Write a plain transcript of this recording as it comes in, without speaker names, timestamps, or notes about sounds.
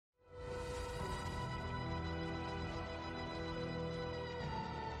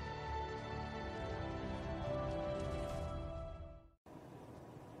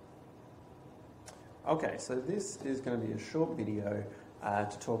Okay, so this is going to be a short video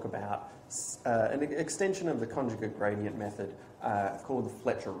to talk about an extension of the conjugate gradient method called the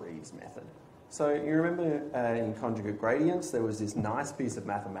Fletcher-Reeves method. So you remember in conjugate gradients there was this nice piece of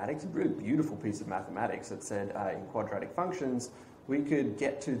mathematics, a really beautiful piece of mathematics that said in quadratic functions we could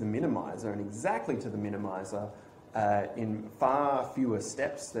get to the minimizer, and exactly to the minimizer, in far fewer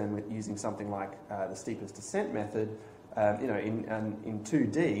steps than with using something like the steepest descent method. In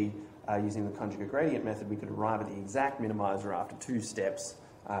 2D, using the conjugate gradient method, we could arrive at the exact minimizer after 2 steps,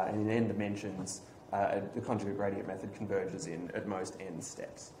 and in n dimensions, the conjugate gradient method converges in at most n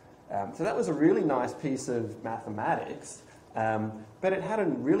steps. So that was a really nice piece of mathematics, but it had a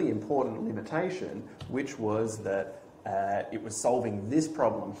really important limitation, which was that it was solving this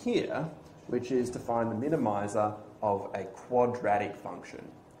problem here, which is to find the minimizer of a quadratic function,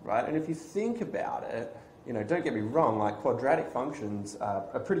 right? And if you think about it, don't get me wrong, like quadratic functions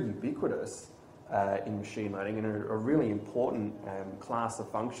are pretty ubiquitous in machine learning and are a really important class of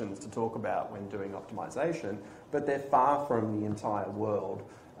functions to talk about when doing optimization, but they're far from the entire world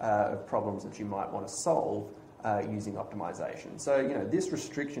of problems that you might want to solve using optimization. So, this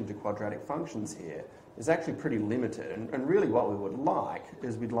restriction to quadratic functions here is actually pretty limited, and really what we would like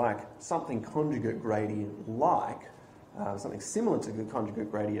is we'd like something conjugate gradient-like, something similar to the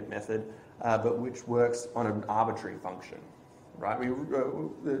conjugate gradient method, but which works on an arbitrary function, right?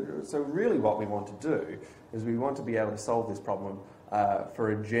 So really what we want to do is we want to be able to solve this problem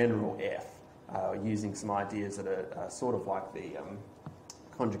for a general f, using some ideas that are sort of like the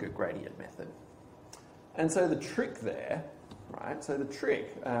conjugate gradient method. And so the trick there, right, so the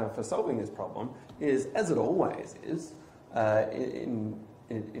trick for solving this problem is, as it always is in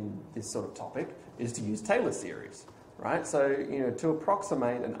this sort of topic, is to use Taylor series. Right, so to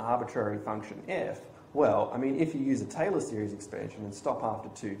approximate an arbitrary function f, well, I mean, if you use a Taylor series expansion and stop after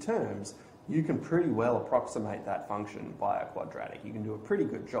 2 terms, you can pretty well approximate that function by a quadratic. You can do a pretty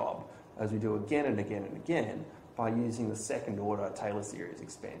good job, as we do again and again and again, by using the second order Taylor series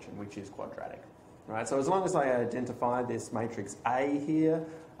expansion, which is quadratic. Right, so as long as I identify this matrix A here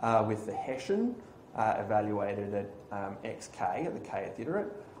with the Hessian evaluated at xk, at the kth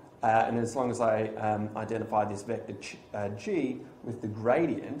iterate, and as long as I identify this vector g with the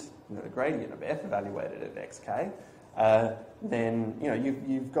gradient, the gradient of f evaluated at xk, then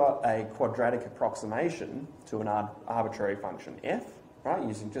you've got a quadratic approximation to an arbitrary function f, right?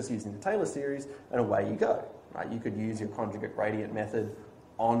 Just using the Taylor series, and away you go. Right? You could use your conjugate gradient method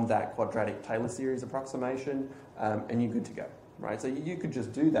on that quadratic Taylor series approximation, and you're good to go. Right? So you could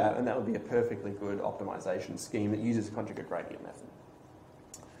just do that, and that would be a perfectly good optimization scheme that uses the conjugate gradient method.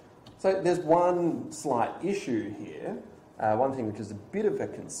 So there's one slight issue here, one thing which is a bit of a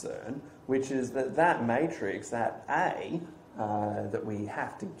concern, which is that matrix, that A, that we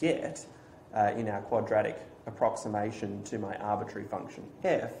have to get in our quadratic approximation to my arbitrary function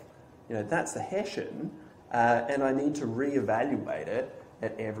f, that's the Hessian, and I need to reevaluate it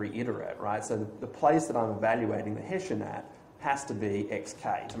at every iterate, right? So the place that I'm evaluating the Hessian at has to be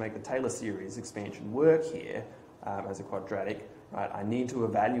xk. To make the Taylor series expansion work here as a quadratic, right, I need to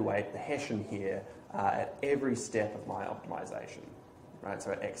evaluate the Hessian here at every step of my optimization, right,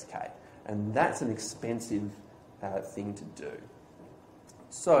 so at xk. And that's an expensive thing to do.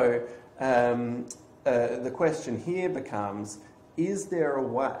 So the question here becomes, is there a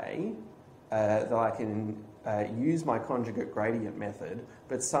way that I can use my conjugate gradient method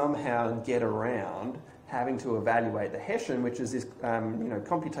but somehow get around having to evaluate the Hessian, which is this,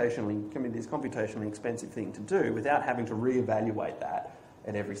 computationally expensive thing to do, without having to reevaluate that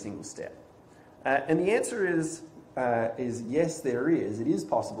at every single step? And the answer is yes, there is. It is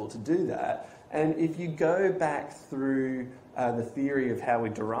possible to do that. And if you go back through the theory of how we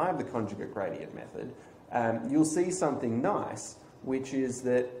derive the conjugate gradient method, you'll see something nice, which is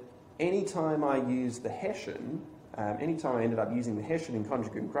that anytime I use the Hessian, anytime I ended up using the Hessian in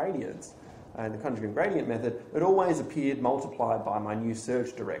conjugate gradients, the conjugate gradient method, it always appeared multiplied by my new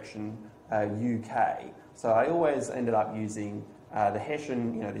search direction, UK. So I always ended up using the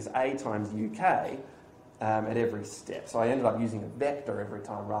Hessian, this A times UK, at every step. So I ended up using a vector every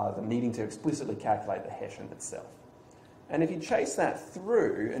time rather than needing to explicitly calculate the Hessian itself. And if you chase that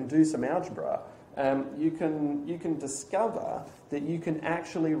through and do some algebra, you can discover that you can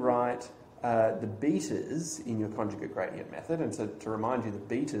actually write the betas in your conjugate gradient method. And so to remind you, the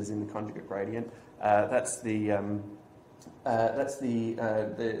betas in the conjugate gradient, that's the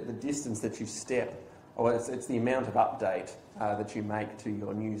distance that you step, or it's the amount of update that you make to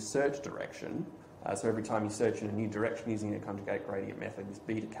your new search direction. So every time you search in a new direction using a conjugate gradient method, this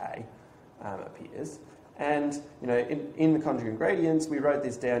beta k appears. And in the conjugate gradients, we wrote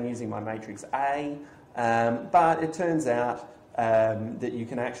this down using my matrix A, But it turns out that you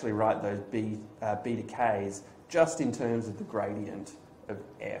can actually write those beta k's just in terms of the gradient of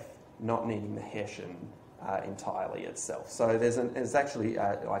f, not needing the Hessian entirely itself. So there's actually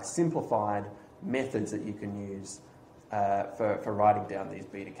like simplified methods that you can use for writing down these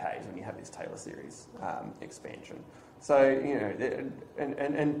beta k's when you have this Taylor series expansion. So, you know,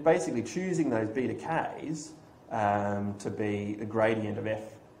 and basically choosing those beta k's to be the gradient of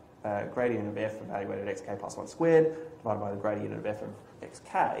f evaluated at xk plus 1 squared divided by the gradient of f of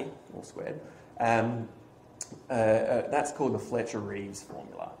xk all squared. That's called the Fletcher-Reeves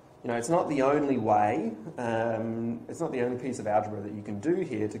formula. You know, it's not the only way, it's not the only piece of algebra that you can do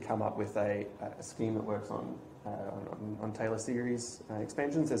here to come up with a scheme that works on Taylor series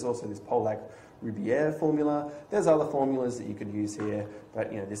expansions. There's also this Pollack-Ribiere formula. There's other formulas that you could use here,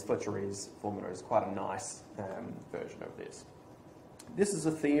 but you know, this Fletcher-Reeves formula is quite a nice version of this. This is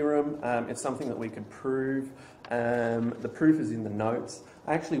a theorem. It's something that we could prove. The proof is in the notes.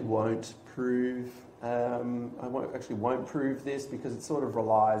 I actually won't prove. Won't prove this because it sort of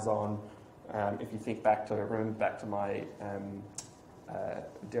relies on. If you think back to my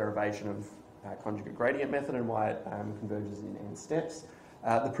derivation of conjugate gradient method and why it converges in n steps.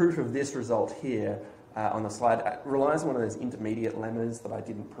 The proof of this result here on the slide relies on one of those intermediate lemmas that I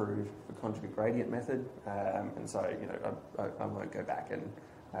didn't prove for conjugate gradient method, and so you know I won't go back and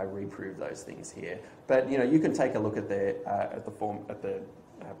reprove those things here. But you know you can take a look at the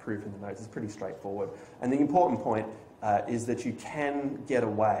proof in the notes. It's pretty straightforward. And the important point is that you can get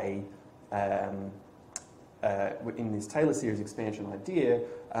away in this Taylor series expansion idea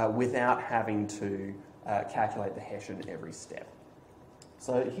without having to calculate the Hessian every step.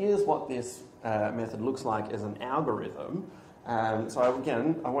 So here's what this method looks like as an algorithm. So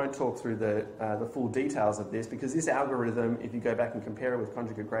again, I won't talk through the full details of this because this algorithm, if you go back and compare it with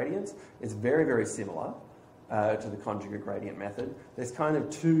conjugate gradients, is very, very similar to the conjugate gradient method. There's kind of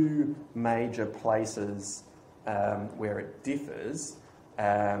two major places where it differs,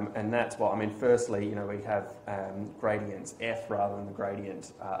 and that's what, I mean, firstly, you know, we have gradients f rather than the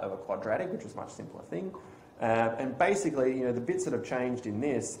gradient of a quadratic, which is a much simpler thing. And basically, you know, the bits that have changed in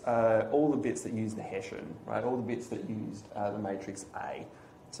this are all the bits that use the Hessian, right? All the bits that used the matrix A.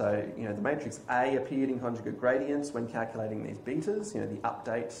 So, you know, the matrix A appeared in conjugate gradients when calculating these betas, you know, the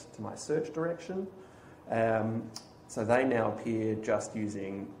update to my search direction. So they now appear just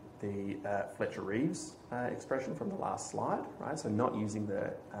using the Fletcher-Reeves expression from the last slide, right? So not using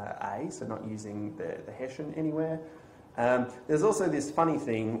the A, so not using the Hessian anywhere. There's also this funny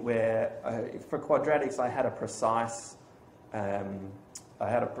thing where for quadratics I had a precise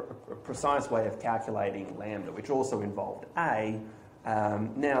way of calculating lambda, which also involved A.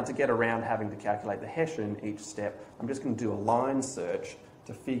 Now to get around having to calculate the Hessian each step, I'm just going to do a line search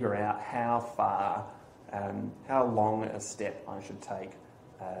to figure out how long a step I should take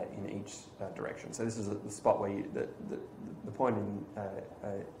in each direction. So this is the spot where the point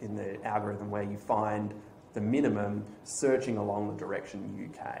in the algorithm where you find the minimum searching along the direction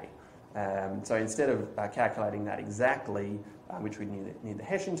UK. So instead of calculating that exactly, which we need the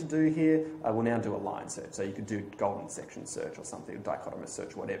Hessian to do here, we'll now do a line search. So you could do golden section search or something, dichotomous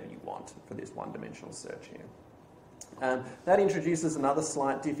search, whatever you want for this one-dimensional search here. That introduces another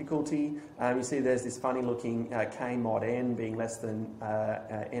slight difficulty. You see there's this funny looking k mod n being less than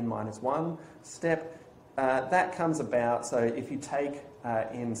n minus 1 step. That comes about, so if you take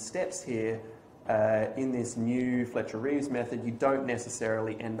n steps here, in this new Fletcher-Reeves method, you don't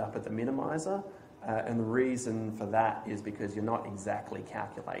necessarily end up at the minimizer. And the reason for that is because you're not exactly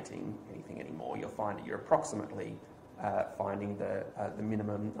calculating anything anymore. You're approximately finding the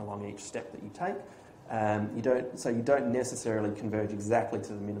minimum along each step that you take. You don't necessarily converge exactly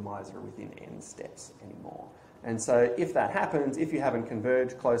to the minimizer within n steps anymore. And so if that happens, if you haven't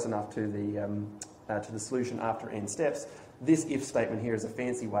converged close enough to the solution after n steps, this if statement here is a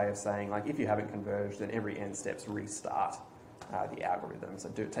fancy way of saying, like, if you haven't converged, then every n steps restart the algorithm. So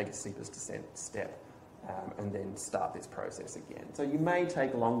take a steepest descent step and then start this process again. So you may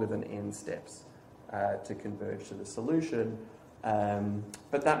take longer than n steps to converge to the solution,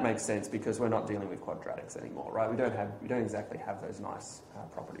 but that makes sense because we're not dealing with quadratics anymore, right? We don't exactly have those nice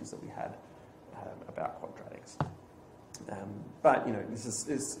properties that we had about quadratics. But you know,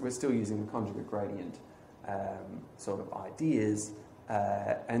 we're still using the conjugate gradient sort of ideas,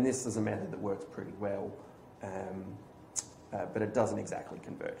 and this is a method that works pretty well, but it doesn't exactly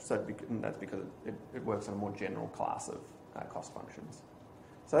converge. So that's because it works on a more general class of cost functions.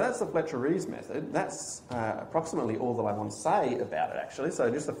 So that's the Fletcher-Reeves method. That's approximately all that I want to say about it, actually.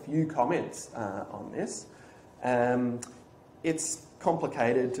 So just a few comments on this. It's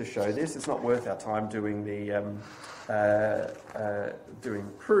complicated to show this. It's not worth our time doing the doing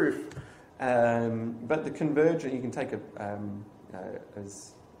proof. But the convergence, you can take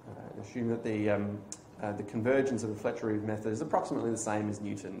assume that the convergence of the Fletcher-Reeves method is approximately the same as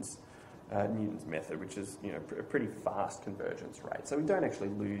Newton's method, which is a pretty fast convergence rate. So we don't actually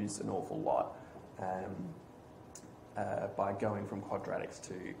lose an awful lot by going from quadratics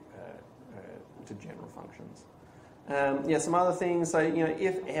to general functions. Some other things. So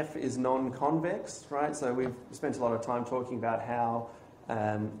if f is non-convex, right? So we've spent a lot of time talking about how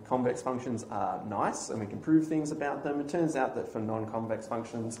convex functions are nice, and we can prove things about them. It turns out that for non-convex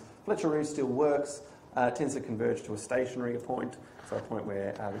functions, Fletcher-Reeves still works. Tends to converge to a stationary point, so a point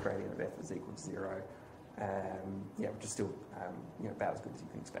where the gradient of f is equal to 0. Which is still about as good as you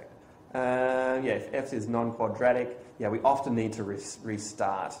can expect. If f is non-quadratic, we often need to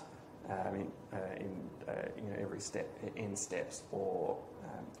restart in every step, n steps or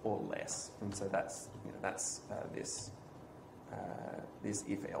less, and so that's this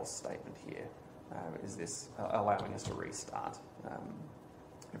if-else statement here is this allowing us to restart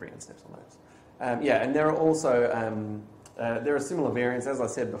every n steps or less. And there are also there are similar variants. As I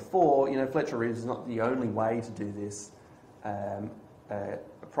said before, Fletcher-Reeves is not the only way to do this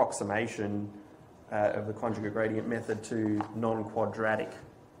approximation of the conjugate gradient method to non-quadratic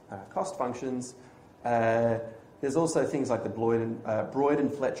cost functions. There's also things like the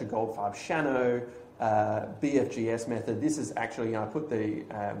Broyden-Fletcher-Goldfarb-Shannon BFGS method. This is actually, I put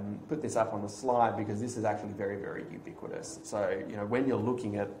this up on the slide because this is actually very, very ubiquitous. So, when you're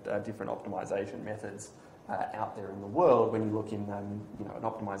looking at different optimization methods out there in the world, when you look in, an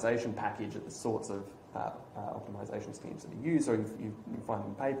optimization package at the sorts of optimization schemes that are used, or you find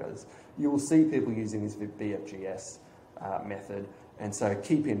in papers, you will see people using this BFGS method. And so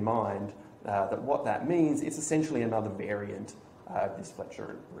keep in mind that what that means, it's essentially another variant of this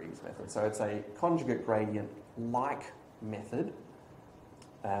Fletcher-Reeves method. So it's a conjugate gradient-like method,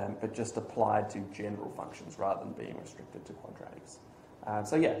 but just applied to general functions rather than being restricted to quadratics.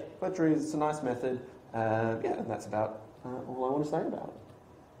 Fletcher-Reeves is a nice method. And that's about all I want to say about it.